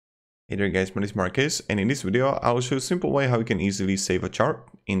Hey there guys, my name is Marcus, and in this video I'll show you a simple way how you can easily save a chart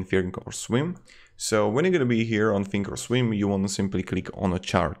in ThinkOrSwim. So when you're going to be here on ThinkOrSwim, you want to simply click on a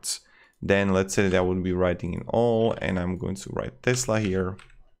charts. Then let's say that I will be writing in all, and I'm going to write Tesla here,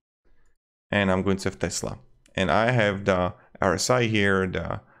 and I'm going to have Tesla. And I have the RSI here,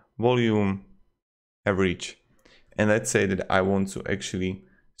 the volume, average, and let's say that I want to actually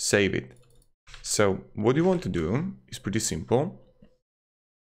save it. So what you want to do is pretty simple.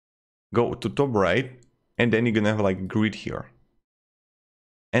 Go to top right, and then you're gonna have like a grid here.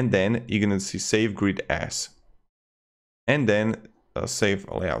 And then you're gonna see save grid as. And then save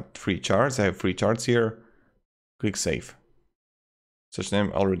layout 3 charts. I have 3 charts here. Click save. Such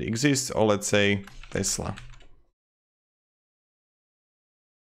name already exists, or let's say Tesla.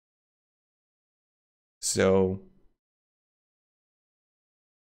 So,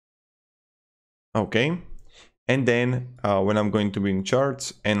 okay. And then when I'm going to bring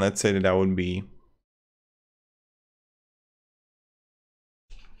charts, and let's say that I would be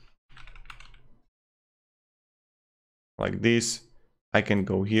like this, I can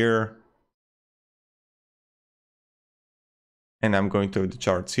go here, and I'm going to have the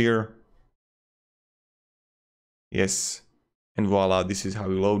charts here. Yes, and voila, this is how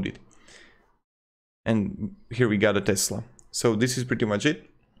we load it. And here we got a Tesla. So this is pretty much it.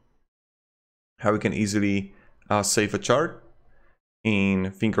 How we can easily save a chart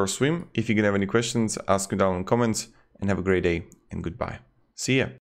in ThinkOrSwim. If you're gonna have any questions, ask me down in the comments, and have a great day and goodbye. See ya.